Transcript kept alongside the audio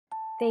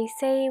They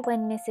say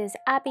when Mrs.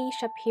 Abby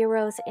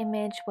Shapiro's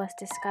image was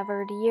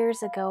discovered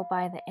years ago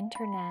by the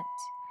internet,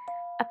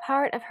 a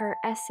part of her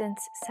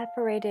essence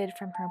separated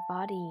from her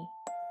body.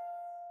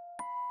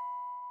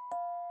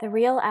 The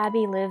real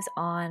Abby lives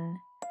on.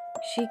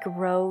 She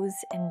grows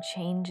and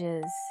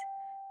changes,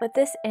 but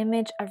this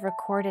image of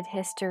recorded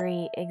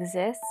history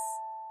exists,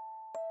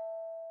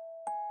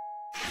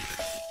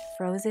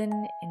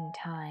 frozen in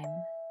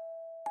time.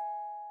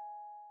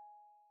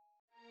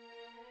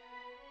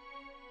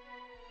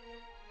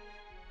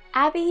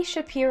 Abby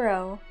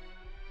Shapiro,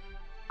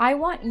 I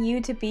want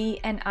you to be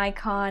an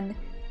icon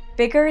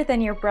bigger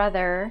than your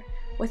brother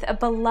with a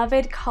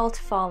beloved cult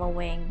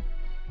following.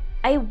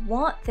 I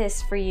want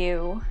this for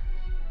you.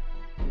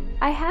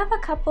 I have a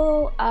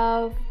couple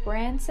of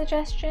brand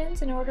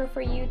suggestions in order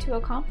for you to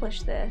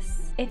accomplish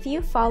this. If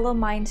you follow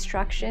my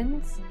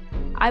instructions,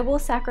 I will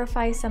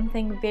sacrifice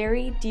something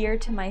very dear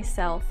to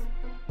myself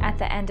at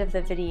the end of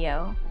the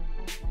video.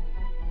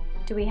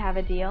 Do we have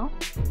a deal?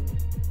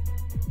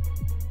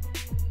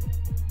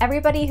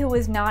 Everybody who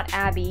is not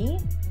Abby,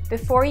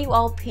 before you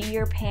all pee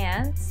your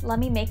pants, let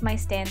me make my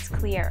stance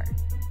clear.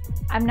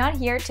 I'm not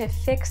here to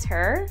fix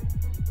her,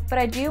 but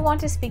I do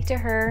want to speak to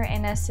her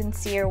in a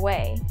sincere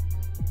way.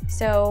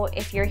 So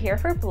if you're here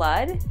for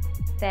blood,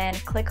 then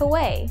click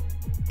away.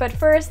 But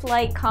first,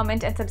 like,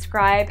 comment, and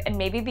subscribe, and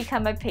maybe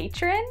become a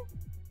patron?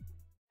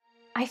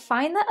 I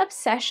find the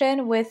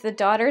obsession with the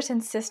daughters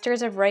and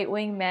sisters of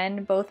right-wing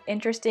men both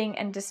interesting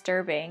and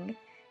disturbing.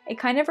 It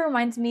kind of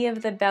reminds me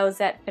of the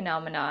Bowsette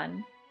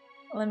phenomenon.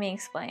 Let me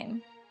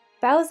explain.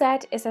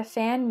 Bowsette is a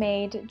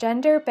fan-made,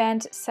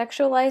 gender-bent,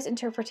 sexualized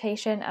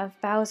interpretation of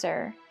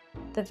Bowser,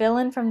 the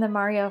villain from the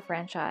Mario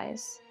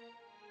franchise.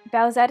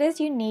 Bowsette is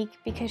unique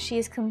because she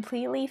is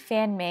completely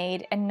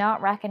fan-made and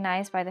not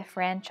recognized by the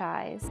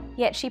franchise,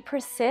 yet she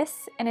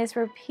persists and is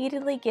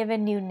repeatedly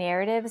given new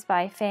narratives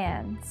by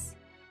fans.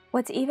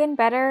 What's even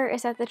better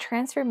is that the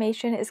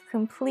transformation is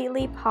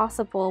completely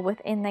possible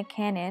within the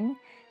canon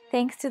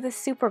thanks to the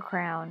Super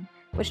Crown,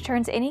 which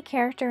turns any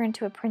character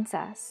into a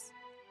princess.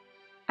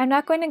 I'm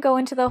not going to go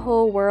into the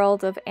whole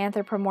world of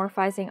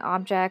anthropomorphizing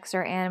objects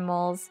or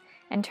animals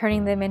and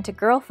turning them into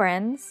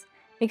girlfriends,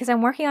 because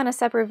I'm working on a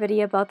separate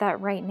video about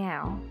that right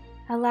now.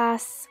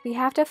 Alas, we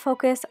have to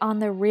focus on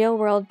the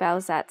real-world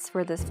Bowsettes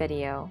for this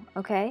video,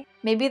 okay?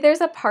 Maybe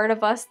there's a part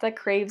of us that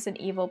craves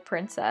an evil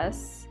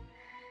princess.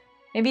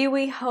 Maybe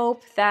we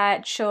hope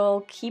that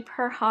she'll keep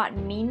her hot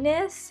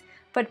meanness,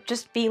 but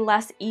just be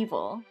less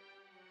evil.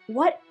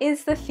 What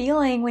is the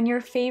feeling when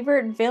your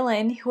favorite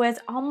villain, who has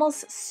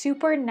almost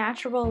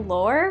supernatural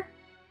lore,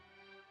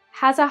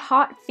 has a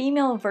hot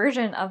female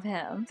version of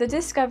him? The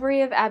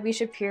discovery of Abby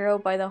Shapiro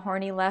by the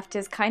horny left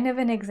is kind of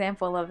an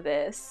example of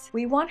this.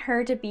 We want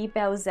her to be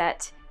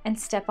Bowsette and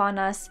step on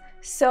us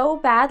so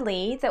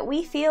badly that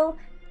we feel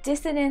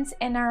dissonance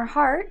in our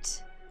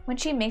heart when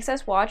she makes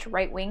us watch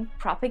right-wing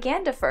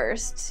propaganda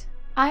first.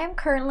 I am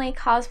currently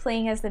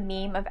cosplaying as the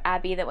meme of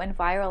Abby that went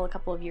viral a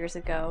couple of years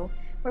ago,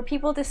 where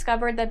people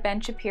discovered that Ben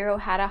Shapiro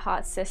had a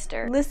hot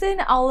sister. Listen,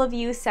 all of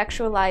you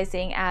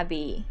sexualizing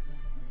Abby.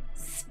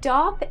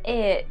 Stop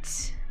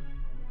it.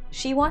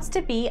 She wants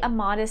to be a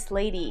modest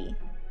lady.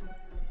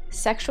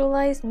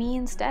 Sexualize me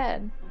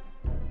instead.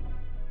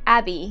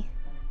 Abby,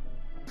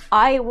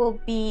 I will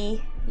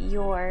be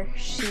your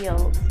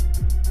shield.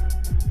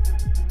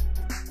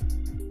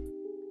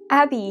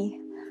 Abby,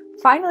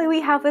 finally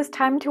we have this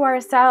time to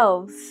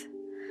ourselves.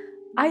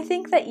 I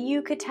think that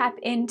you could tap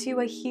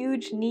into a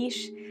huge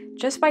niche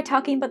just by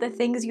talking about the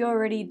things you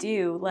already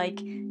do, like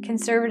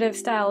conservative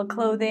style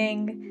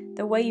clothing,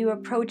 the way you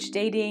approach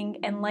dating,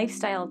 and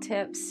lifestyle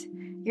tips.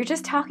 You're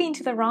just talking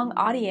to the wrong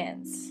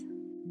audience.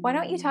 Why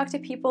don't you talk to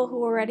people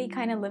who are already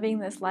kind of living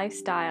this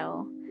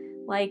lifestyle,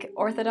 like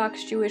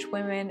Orthodox Jewish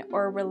women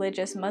or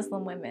religious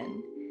Muslim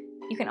women?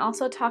 You can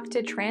also talk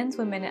to trans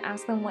women and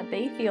ask them what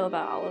they feel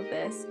about all of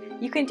this.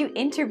 You can do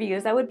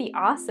interviews, that would be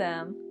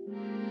awesome.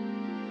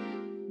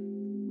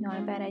 Not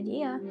a bad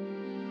idea.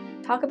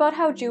 Talk about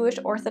how Jewish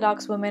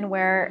Orthodox women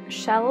wear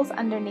shells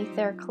underneath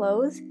their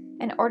clothes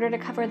in order to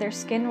cover their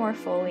skin more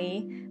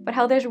fully, but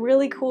how there's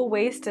really cool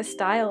ways to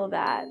style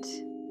that.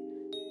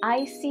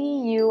 I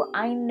see you,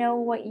 I know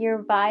what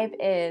your vibe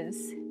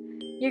is.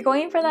 You're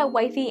going for that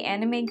wifey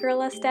anime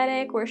girl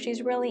aesthetic where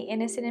she's really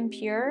innocent and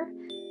pure,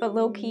 but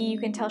low-key you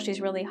can tell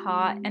she's really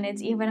hot, and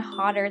it's even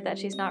hotter that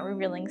she's not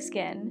revealing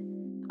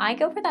skin. I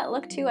go for that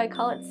look too, I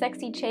call it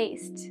sexy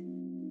chaste.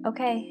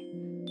 Okay.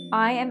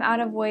 I am out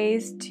of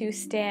ways to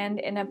stand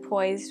in a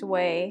poised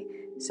way,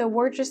 so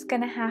we're just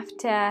gonna have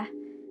to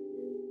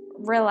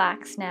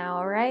relax now,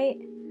 alright?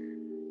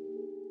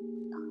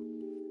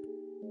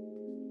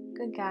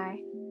 Good guy.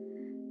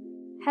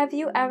 Have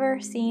you ever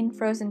seen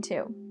Frozen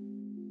 2?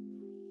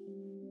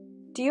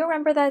 Do you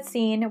remember that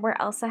scene where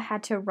Elsa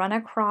had to run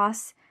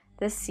across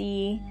the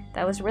sea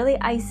that was really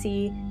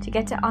icy to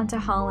get to onto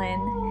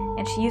Holland,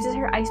 and she uses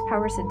her ice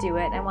powers to do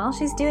it, and while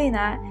she's doing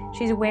that,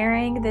 she's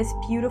wearing this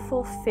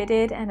beautiful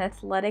fitted and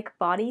athletic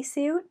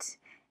bodysuit,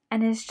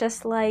 and it's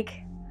just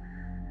like,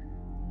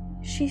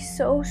 she's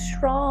so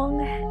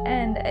strong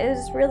and it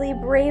is really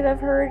brave of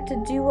her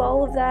to do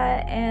all of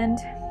that, and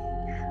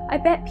I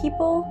bet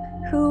people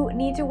who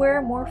need to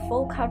wear more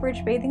full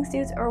coverage bathing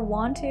suits or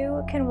want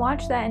to can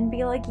watch that and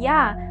be like,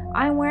 yeah,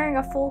 I'm wearing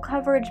a full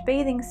coverage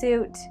bathing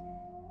suit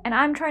and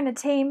I'm trying to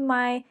tame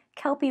my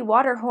Kelpie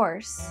water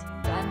horse.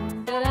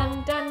 Dun,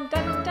 dun, dun,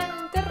 dun,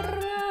 dun,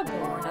 dun,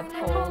 born of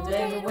cold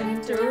and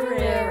winter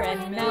air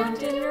and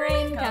mountain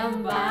rain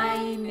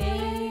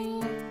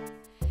combining.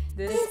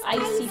 This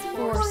icy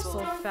force so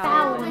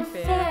foul and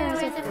fair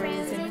is a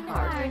frozen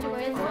heart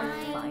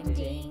worth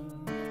finding.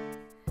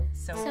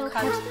 So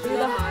cut through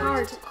the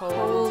heart,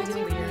 cold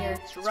and clear,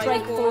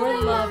 strike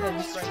for love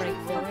and strike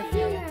for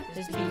fear.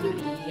 There's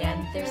beauty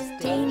and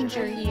there's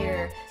danger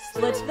here.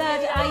 Split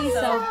that ice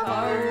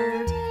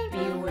apart.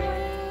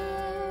 Beware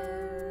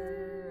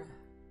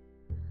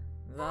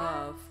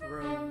the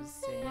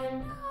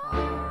frozen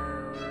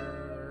heart.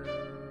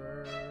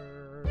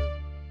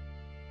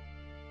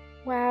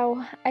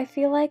 Wow, I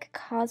feel like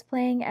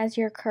cosplaying as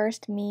your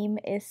cursed meme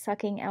is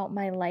sucking out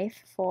my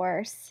life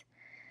force.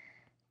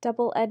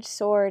 Double-edged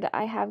sword,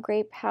 I have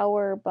great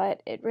power,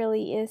 but it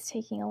really is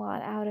taking a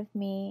lot out of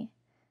me.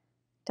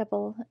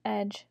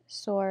 Double-edged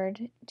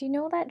sword. Do you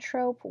know that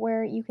trope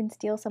where you can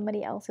steal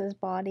somebody else's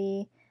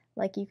body,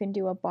 like you can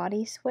do a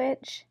body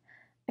switch?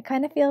 I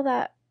kind of feel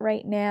that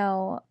right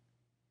now,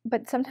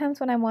 but sometimes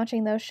when I'm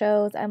watching those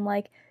shows, I'm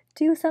like,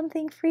 do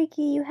something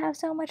freaky, you have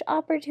so much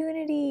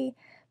opportunity,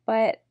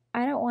 but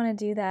I don't want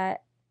to do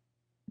that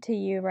to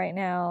you right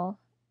now.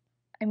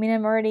 I mean,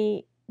 I'm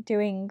already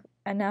doing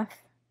enough,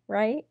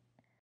 right?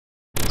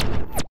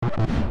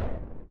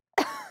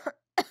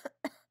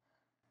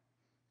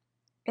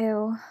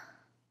 Ew.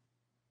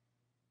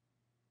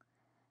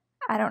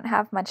 I don't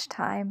have much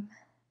time.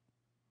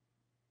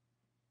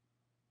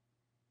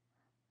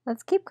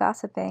 Let's keep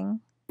gossiping.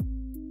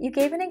 You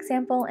gave an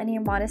example in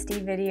your modesty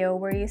video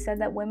where you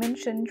said that women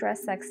shouldn't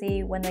dress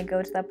sexy when they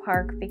go to the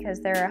park because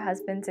there are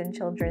husbands and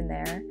children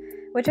there,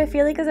 which I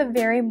feel like is a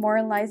very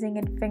moralizing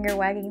and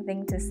finger-wagging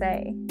thing to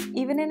say.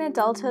 Even in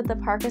adulthood, the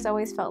park has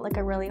always felt like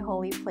a really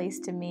holy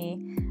place to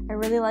me. I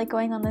really like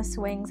going on the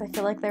swings. I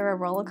feel like they're a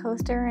roller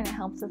coaster and it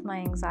helps with my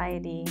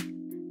anxiety.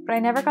 But I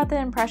never got the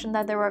impression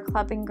that there were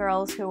clubbing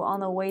girls who on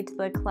the way to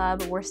the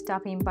club were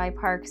stopping by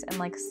parks and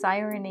like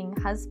sirening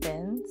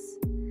husbands.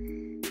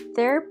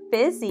 They're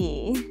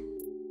busy.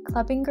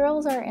 Clubbing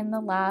girls are in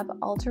the lab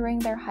altering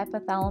their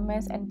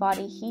hypothalamus and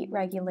body heat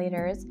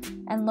regulators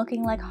and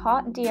looking like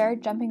hot deer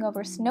jumping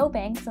over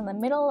snowbanks in the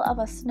middle of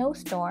a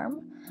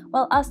snowstorm,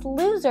 while us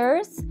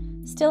losers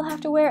still have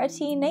to wear a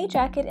TNA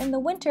jacket in the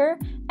winter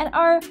and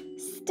are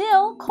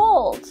still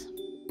cold.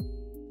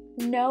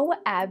 No,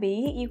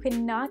 Abby, you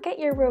cannot get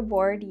your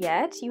reward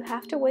yet. You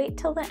have to wait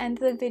till the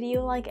end of the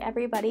video like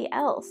everybody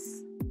else.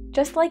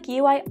 Just like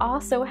you, I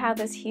also have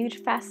this huge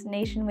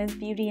fascination with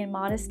beauty and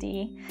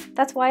modesty.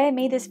 That's why I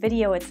made this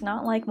video. It's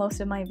not like most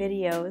of my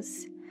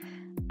videos.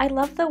 I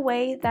love the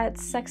way that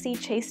sexy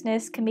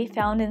chasteness can be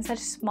found in such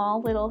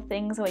small little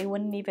things that we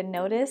wouldn't even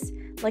notice,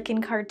 like in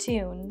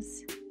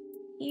cartoons.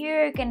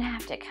 You're gonna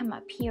have to come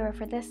up here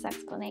for this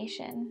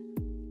explanation.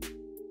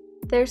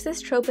 There's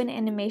this trope in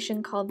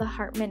animation called the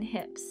Hartman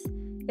Hips.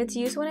 It's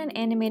used when an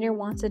animator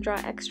wants to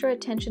draw extra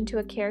attention to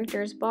a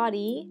character's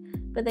body,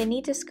 but they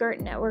need to skirt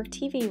network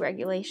TV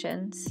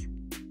regulations.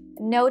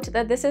 Note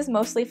that this is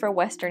mostly for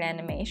Western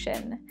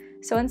animation.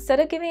 So instead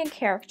of giving a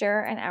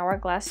character an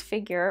hourglass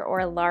figure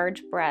or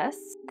large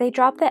breasts, they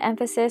drop the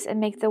emphasis and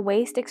make the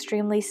waist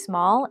extremely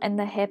small and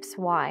the hips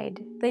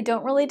wide. They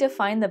don't really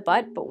define the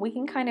butt, but we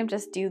can kind of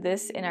just do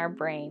this in our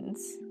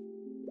brains.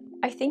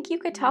 I think you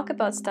could talk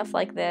about stuff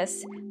like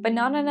this, but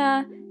not in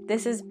a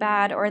this is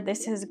bad or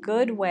this is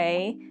good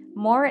way,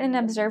 more in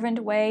an observant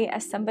way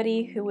as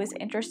somebody who is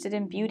interested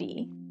in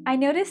beauty. I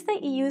noticed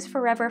that you use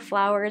forever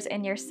flowers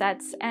in your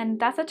sets, and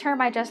that's a term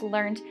I just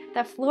learned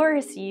that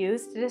florists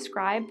use to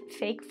describe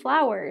fake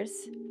flowers.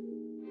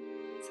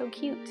 So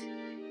cute.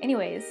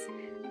 Anyways,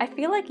 I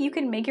feel like you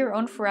can make your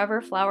own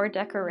forever flower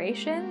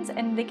decorations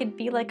and they could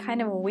be like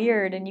kind of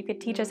weird and you could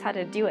teach us how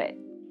to do it.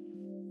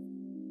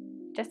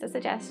 Just a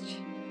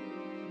suggestion.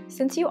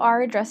 Since you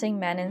are addressing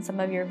men in some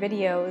of your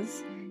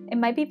videos, it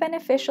might be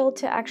beneficial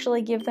to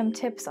actually give them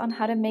tips on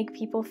how to make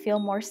people feel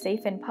more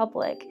safe in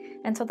public,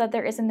 and so that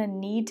there isn't a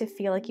need to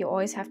feel like you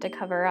always have to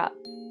cover up.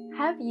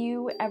 Have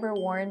you ever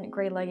worn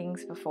gray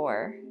leggings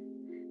before?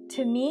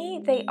 To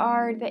me, they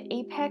are the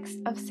apex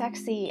of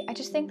sexy. I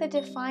just think they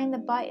define the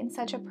butt in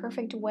such a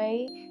perfect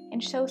way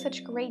and show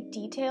such great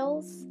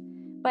details.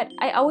 But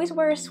I always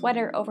wear a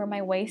sweater over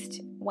my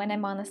waist when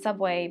I'm on the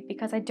subway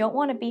because I don't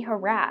want to be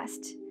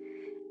harassed.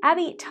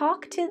 Abby,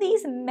 talk to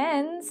these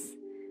men's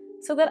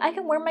so that I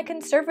can wear my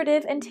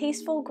conservative and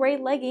tasteful gray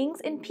leggings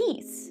in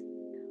peace.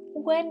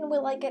 When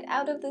will I get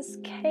out of this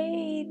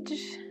cage?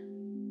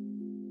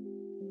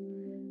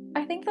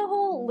 I think the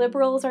whole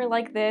liberals are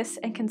like this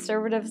and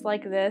conservatives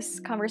like this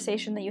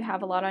conversation that you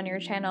have a lot on your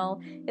channel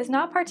is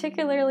not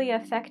particularly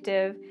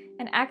effective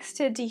and acts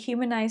to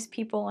dehumanize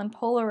people and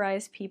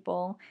polarize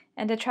people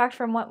and detract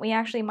from what we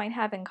actually might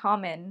have in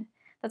common.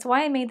 That's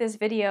why I made this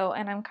video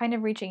and I'm kind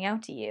of reaching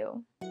out to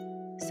you.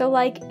 So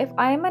like, if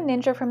I'm a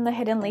ninja from the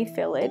Hidden Leaf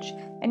Village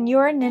and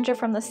you're a ninja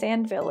from the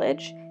Sand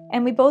Village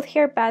and we both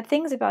hear bad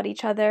things about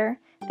each other,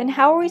 then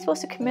how are we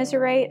supposed to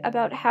commiserate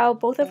about how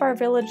both of our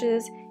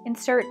villages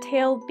insert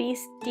tail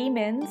beast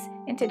demons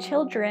into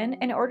children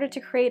in order to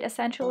create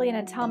essentially an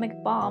atomic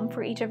bomb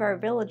for each of our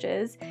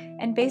villages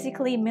and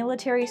basically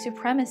military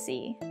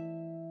supremacy?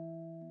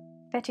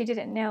 Bet you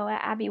didn't know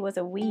that Abby was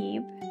a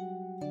weeb.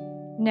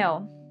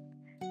 No,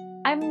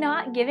 I'm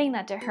not giving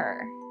that to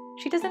her.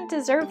 She doesn't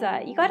deserve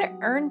that. You gotta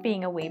earn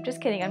being a weeb. Just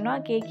kidding, I'm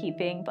not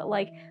gatekeeping, but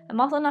like, I'm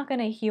also not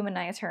gonna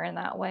humanize her in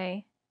that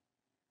way.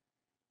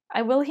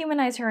 I will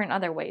humanize her in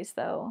other ways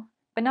though,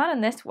 but not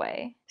in this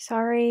way.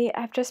 Sorry,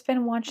 I've just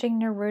been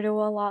watching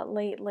Naruto a lot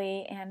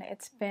lately and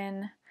it's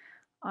been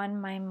on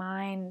my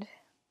mind.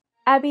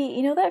 Abby,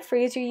 you know that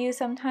phrase you use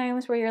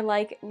sometimes where you're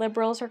like,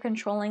 liberals are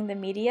controlling the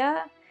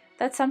media?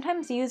 That's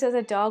sometimes used as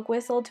a dog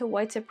whistle to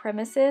white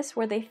supremacists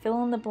where they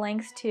fill in the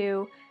blanks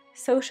to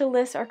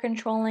socialists are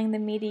controlling the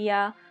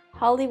media,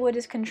 Hollywood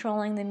is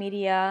controlling the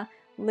media,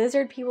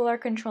 lizard people are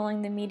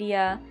controlling the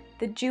media,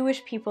 the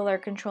Jewish people are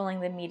controlling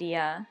the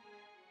media.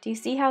 Do you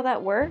see how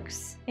that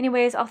works?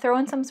 Anyways, I'll throw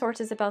in some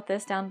sources about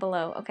this down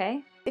below,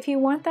 okay? If you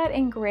want that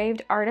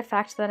engraved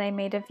artifact that I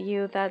made of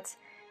you that's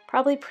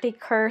probably pretty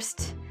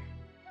cursed,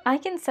 I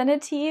can send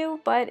it to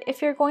you, but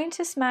if you're going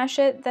to smash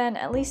it, then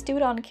at least do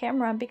it on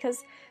camera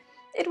because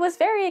it was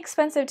very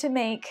expensive to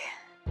make.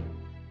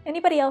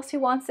 Anybody else who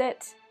wants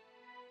it?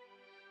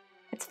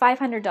 It's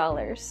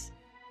 $500.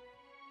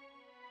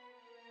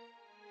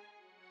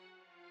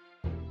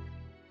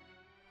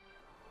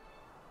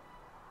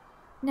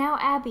 Now,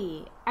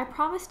 Abby, I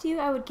promised you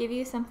I would give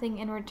you something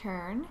in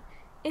return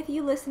if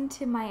you listened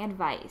to my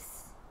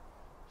advice.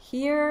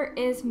 Here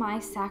is my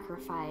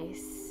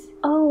sacrifice.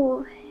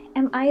 Oh,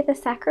 am I the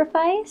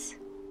sacrifice?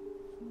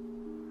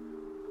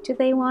 Do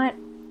they want...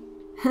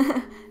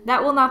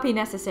 That will not be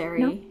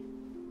necessary. No?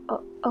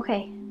 Oh,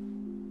 okay.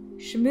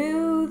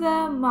 𝗍𝗵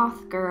the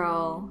moth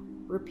girl.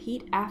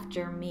 Repeat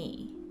after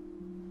me.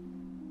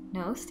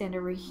 No, stand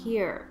over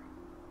here.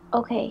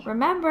 Okay.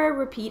 Remember,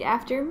 repeat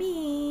after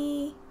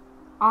me.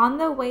 On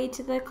the way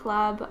to the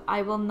club,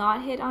 I will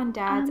not hit on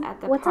dads at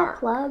the park. What's a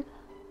club?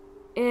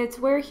 It's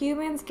where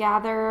humans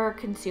gather,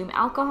 consume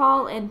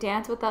alcohol, and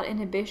dance without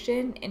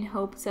inhibition in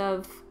hopes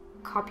of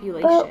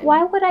copulation. But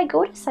why would I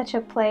go to such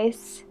a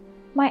place?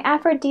 My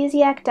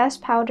aphrodisiac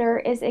dust powder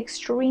is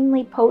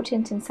extremely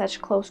potent in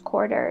such close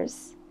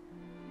quarters.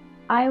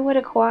 I would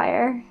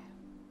acquire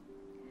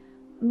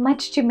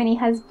much too many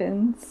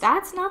husbands.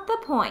 That's not the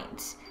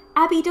point.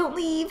 Abby, don't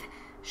leave.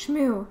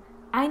 𝗍𝗵,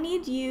 I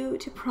need you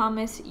to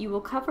promise you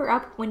will cover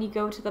up when you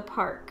go to the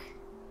park.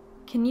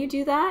 Can you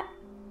do that?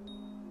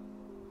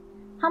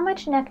 How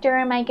much nectar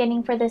am I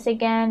getting for this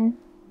again?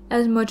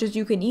 As much as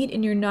you can eat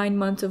in your 9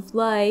 months of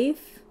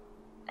life.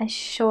 A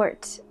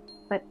short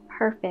but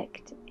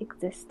perfect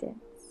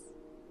existence.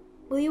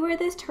 Will you wear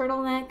this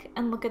turtleneck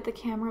and look at the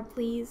camera,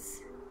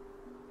 please?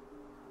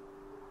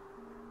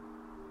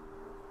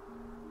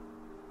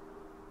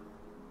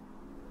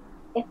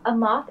 If a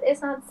moth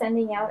is not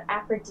sending out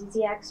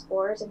aphrodisiac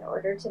spores in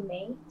order to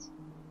mate,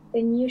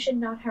 then you should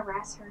not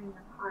harass her in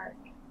the park,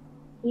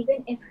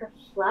 even if her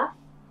fluff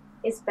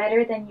is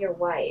better than your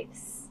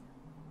wife's.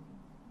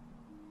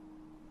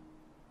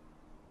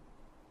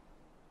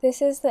 This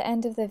is the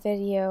end of the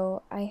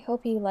video. I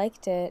hope you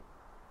liked it.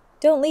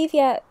 Don't leave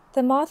yet.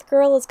 The moth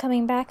girl is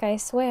coming back, I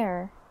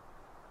swear.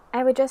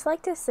 I would just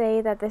like to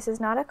say that this is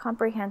not a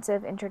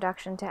comprehensive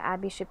introduction to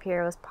Abby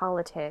Shapiro's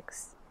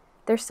politics.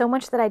 There's so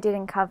much that I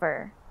didn't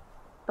cover.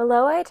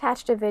 Below I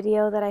attached a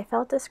video that I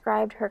felt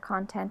described her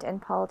content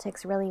and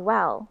politics really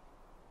well.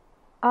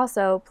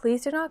 Also,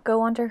 please do not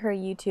go onto her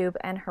YouTube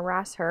and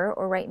harass her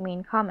or write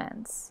mean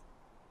comments.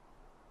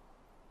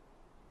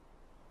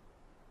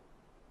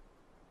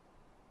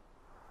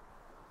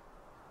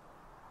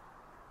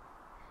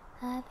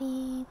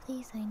 Abby,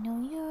 please, I know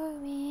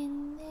you're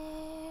in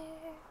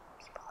there.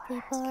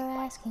 People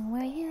are asking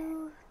where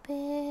you've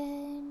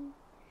been.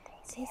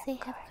 They say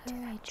have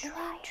courage,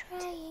 I'm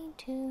trying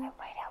to.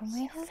 I'm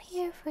right out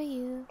here for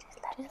you.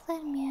 Just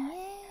let me in.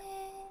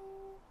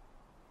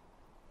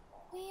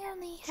 We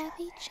only have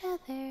each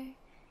other.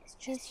 It's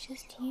just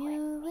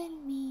you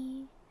and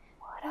me.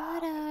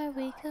 What are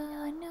we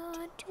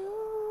gonna do?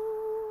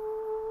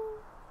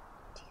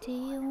 Do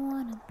you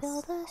wanna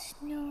build a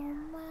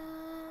snowman?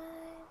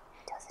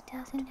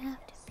 Doesn't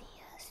have to be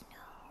a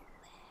snowman.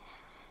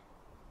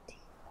 Do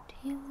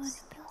you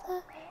wanna build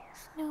a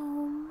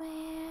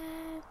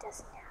snowman?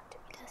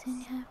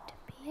 Doesn't have to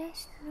be a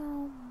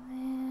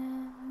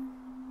snowman.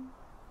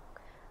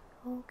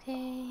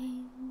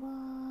 Okay, well.